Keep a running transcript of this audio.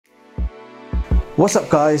What's up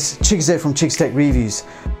guys, Chigs here from Chigs Tech Reviews.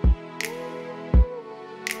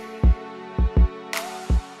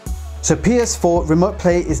 So PS4 Remote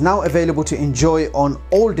Play is now available to enjoy on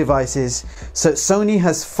all devices. So Sony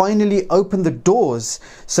has finally opened the doors.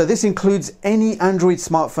 So this includes any Android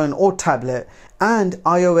smartphone or tablet and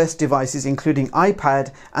iOS devices including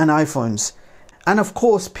iPad and iPhones. And of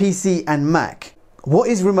course PC and Mac. What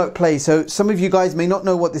is Remote Play? So some of you guys may not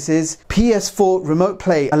know what this is. PS4 Remote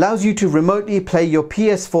Play allows you to remotely play your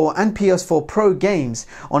PS4 and PS4 Pro games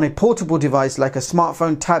on a portable device like a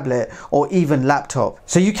smartphone, tablet or even laptop.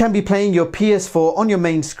 So you can be playing your PS4 on your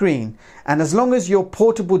main screen, and as long as your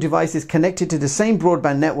portable device is connected to the same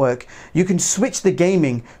broadband network, you can switch the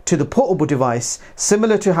gaming to the portable device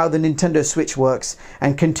similar to how the Nintendo Switch works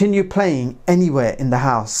and continue playing anywhere in the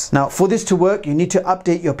house. Now for this to work, you need to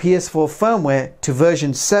update your PS4 firmware to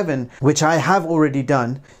version 7, which I have already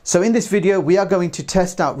done. So in this video we are going to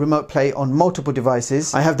test out Remote Play on multiple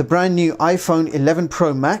devices. I have the brand new iPhone 11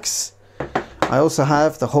 Pro Max. I also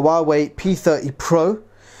have the Huawei P30 Pro,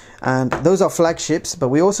 and those are flagships, but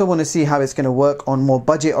we also want to see how it's going to work on more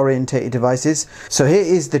budget orientated devices. So here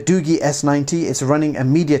is the Doogee S90. It's running a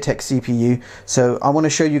MediaTek CPU, so I want to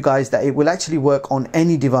show you guys that it will actually work on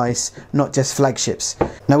any device, not just flagships.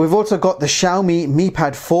 Now we've also got the Xiaomi Mi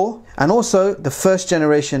Pad 4 and also the first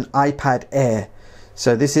generation iPad Air.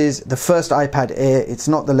 So this is the first iPad Air, it's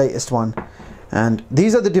not the latest one. And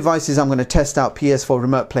these are the devices I'm going to test out PS4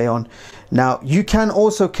 Remote Play on. Now you can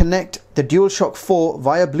also connect the DualShock 4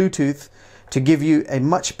 via Bluetooth to give you a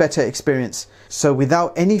much better experience. So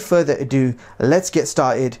without any further ado, let's get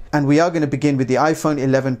started, and we are going to begin with the iPhone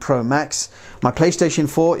 11 Pro Max. My PlayStation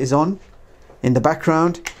 4 is on in the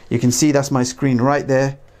background. You can see that's my screen right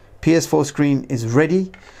there. PS4 screen is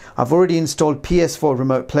ready. I've already installed PS4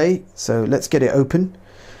 Remote Play, so let's get it open,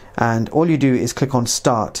 and all you do is click on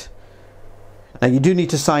Start. Now you do need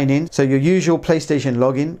to sign in, so your usual PlayStation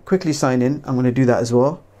login, quickly sign in. I'm going to do that as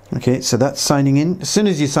well. Okay, so that's signing in. As soon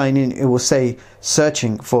as you sign in, it will say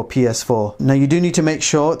searching for PS4. Now you do need to make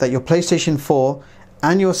sure that your PlayStation 4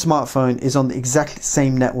 and your smartphone is on the exact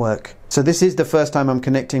same network. So this is the first time I'm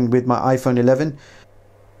connecting with my iPhone 11.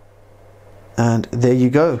 And there you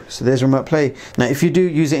go. So there's Remote Play. Now if you do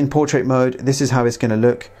use it in portrait mode, this is how it's going to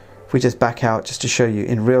look. If we just back out just to show you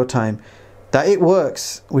in real time that it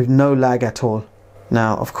works with no lag at all.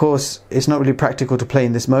 Now of course it's not really practical to play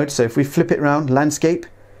in this mode, so if we flip it around, landscape,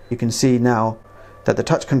 you can see now that the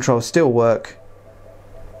touch controls still work.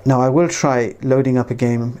 Now I will try loading up a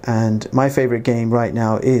game, and my favorite game right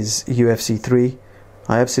now is UFC 3.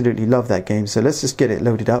 I absolutely love that game, so let's just get it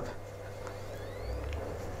loaded up.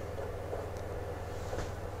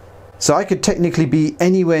 So I could technically be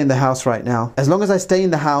anywhere in the house right now. As long as I stay in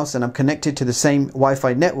the house and I'm connected to the same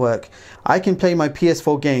Wi-Fi network, I can play my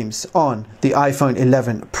PS4 games on the iPhone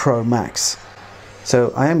 11 Pro Max.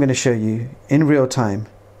 So I am going to show you in real time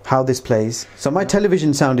how this plays. So my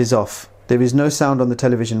television sound is off. There is no sound on the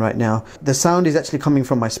television right now. The sound is actually coming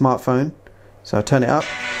from my smartphone. So I'll turn it up.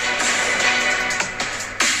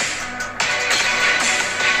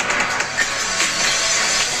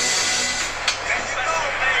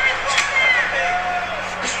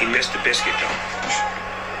 He missed the biscuit though.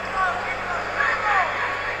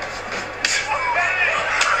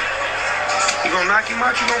 You gonna knock him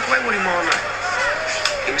out? You gonna play with him all night?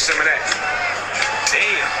 Give me some of that.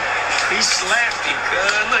 Damn, he slapped him,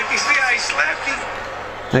 cuz. Look, you see how he slapped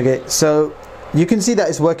him? Okay, so you can see that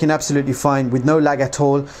it's working absolutely fine with no lag at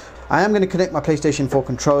all. I am going to connect my PlayStation 4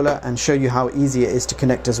 controller and show you how easy it is to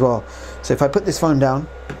connect as well. So if I put this phone down,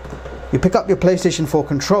 you pick up your PlayStation 4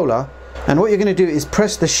 controller, and what you're going to do is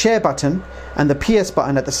press the share button and the PS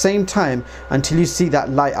button at the same time until you see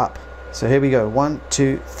that light up. So here we go, 1,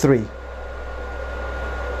 2, 3.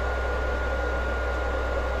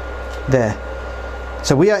 There.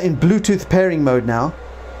 So we are in Bluetooth pairing mode now.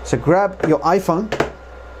 So grab your iPhone,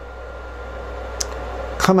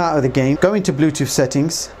 come out of the game, go into Bluetooth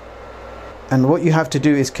settings, and what you have to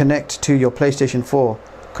do is connect to your PlayStation 4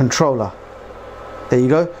 controller. There you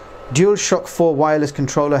go. DualShock 4 wireless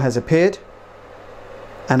controller has appeared,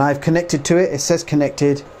 and I've connected to it. It says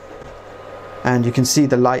connected, and you can see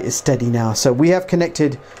the light is steady now. So we have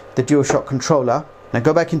connected the DualShock controller. Now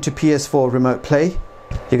go back into PS4 Remote Play.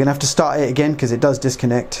 You're gonna have to start it again because it does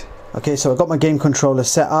disconnect. Okay, so I've got my game controller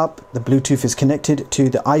set up. The Bluetooth is connected to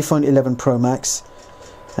the iPhone 11 Pro Max,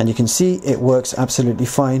 and you can see it works absolutely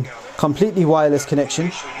fine. Completely wireless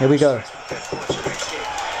connection. Here we go.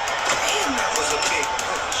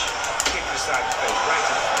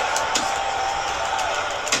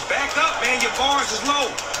 Back up, man. Your bars is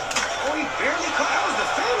low. Oh, he barely caught. That was the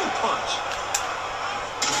fatal punch.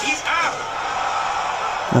 He's out.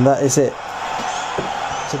 And that is it.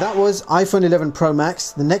 So that was iPhone 11 Pro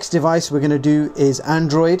Max. The next device we're going to do is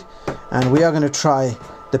Android, and we are going to try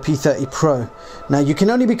the P30 Pro. Now you can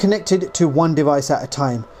only be connected to one device at a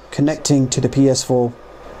time. Connecting to the PS4,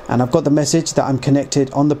 and I've got the message that I'm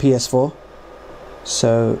connected on the PS4.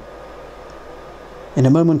 So in a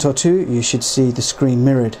moment or two you should see the screen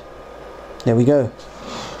mirrored. There we go.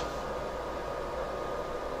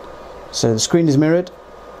 So the screen is mirrored.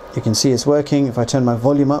 You can see it's working if I turn my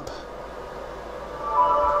volume up.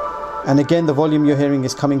 And again, the volume you're hearing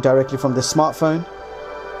is coming directly from the smartphone.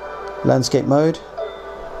 Landscape mode.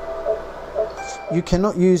 You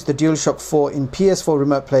cannot use the DualShock 4 in PS4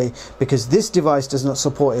 Remote Play because this device does not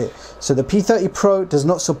support it. So the P30 Pro does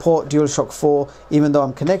not support DualShock 4. Even though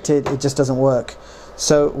I'm connected, it just doesn't work.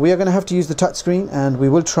 So we are going to have to use the touchscreen, and we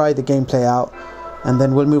will try the gameplay out, and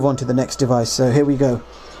then we'll move on to the next device. So here we go.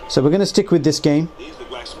 So we're going to stick with this game.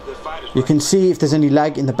 You can see if there's any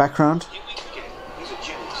lag in the background.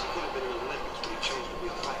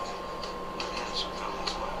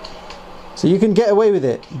 So you can get away with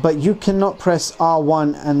it, but you cannot press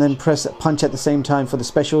R1 and then press punch at the same time for the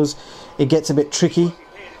specials. It gets a bit tricky.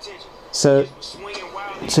 So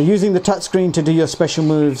using the touchscreen to do your special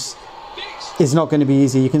moves is not going to be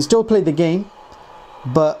easy. You can still play the game,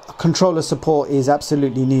 but controller support is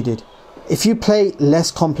absolutely needed. If you play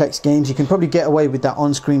less complex games, you can probably get away with that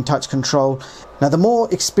on-screen touch control. Now the more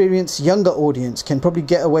experienced younger audience can probably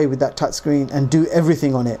get away with that touchscreen and do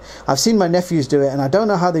everything on it. I've seen my nephews do it, and I don't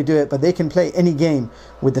know how they do it, but they can play any game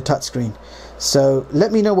with the touchscreen. So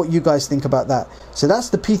let me know what you guys think about that. So that's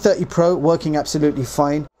the P30 Pro working absolutely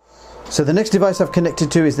fine. So the next device I've connected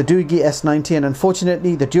to is the Doogee S90, and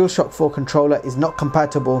unfortunately the DualShock 4 controller is not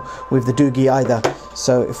compatible with the Doogee either.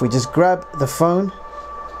 So if we just grab the phone,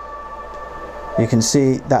 you can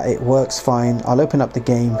see that it works fine. I'll open up the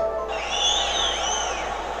game.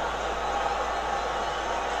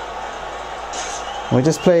 We'll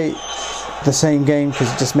just play the same game because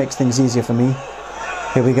it just makes things easier for me.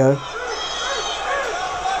 Here we go.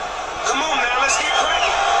 Come on now, let's get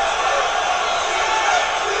cracking.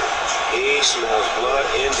 He smells blood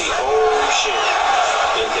in the ocean.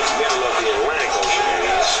 In the middle of the Atlantic Ocean, it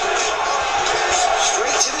is.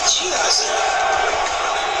 Straight to the cheers.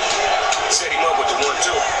 Set him up with the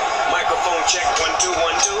 1-2. Microphone check, 1-2,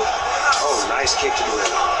 1-2. Oh, nice kick to the rim.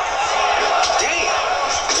 Damn.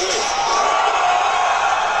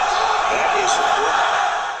 That is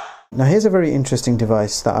good. Now here's a very interesting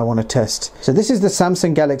device that I want to test. So this is the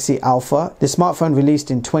Samsung Galaxy Alpha. The smartphone released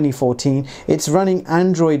in 2014. It's running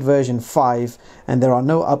Android version 5, and there are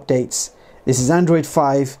no updates. This is Android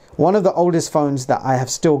 5, one of the oldest phones that I have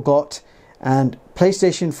still got. And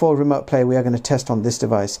PlayStation 4 Remote Play we are going to test on this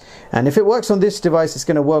device, and if it works on this device, it's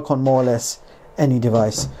going to work on more or less any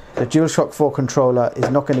device. The DualShock 4 controller is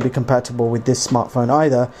not going to be compatible with this smartphone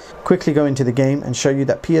either. Quickly go into the game and show you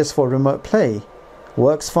that PS4 Remote Play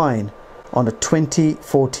works fine on a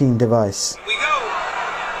 2014 device. We go.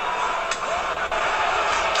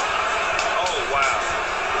 Oh wow,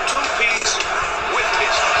 2-piece with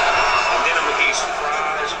this, and then I'm gonna eat some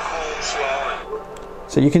fries, coleslaw.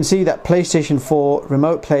 So you can see that PlayStation 4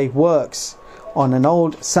 Remote Play works on an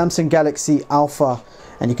old Samsung Galaxy Alpha,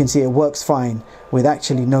 and you can see it works fine with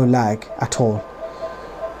actually no lag at all.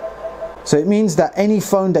 So it means that any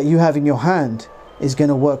phone that you have in your hand is going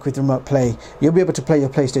to work with Remote Play. You'll be able to play your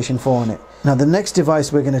PlayStation 4 on it. Now the next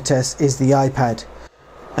device we're going to test is the iPad.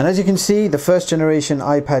 And as you can see, the first generation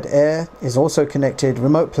iPad Air is also connected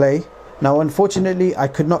Remote Play. Now unfortunately I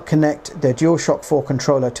could not connect the DualShock 4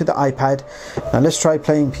 controller to the iPad. Now let's try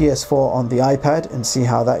playing PS4 on the iPad and see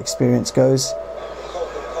how that experience goes.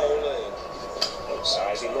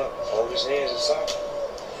 Size him up, hold his hands inside.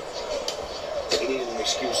 He needed an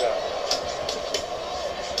excuse out.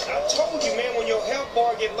 I told you, man, when your health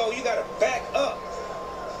bar get low, you gotta back up.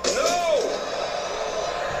 No!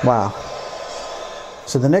 Wow.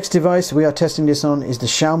 So the next device we are testing this on is the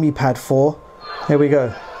Xiaomi Mi Pad 4. Here we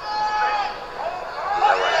go.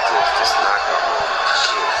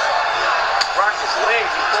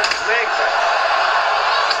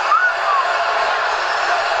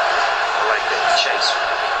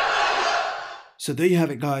 So there you have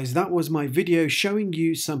it, guys. That was my video showing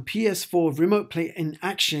you some PS4 Remote Play in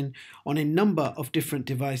action on a number of different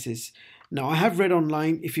devices. Now I have read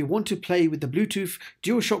online, if you want to play with the Bluetooth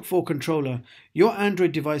DualShock 4 controller, your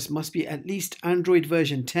Android device must be at least Android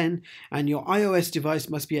version 10 and your iOS device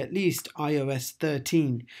must be at least iOS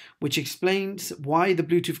 13, which explains why the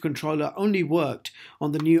Bluetooth controller only worked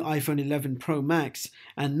on the new iPhone 11 Pro Max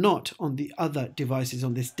and not on the other devices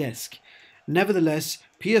on this desk. Nevertheless,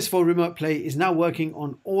 PS4 Remote Play is now working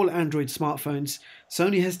on all Android smartphones.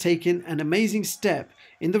 Sony has taken an amazing step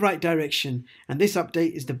in the right direction, and this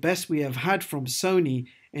update is the best we have had from Sony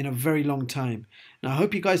in a very long time. Now, I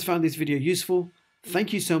hope you guys found this video useful.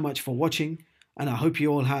 Thank you so much for watching, and I hope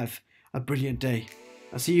you all have a brilliant day.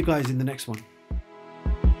 I'll see you guys in the next one.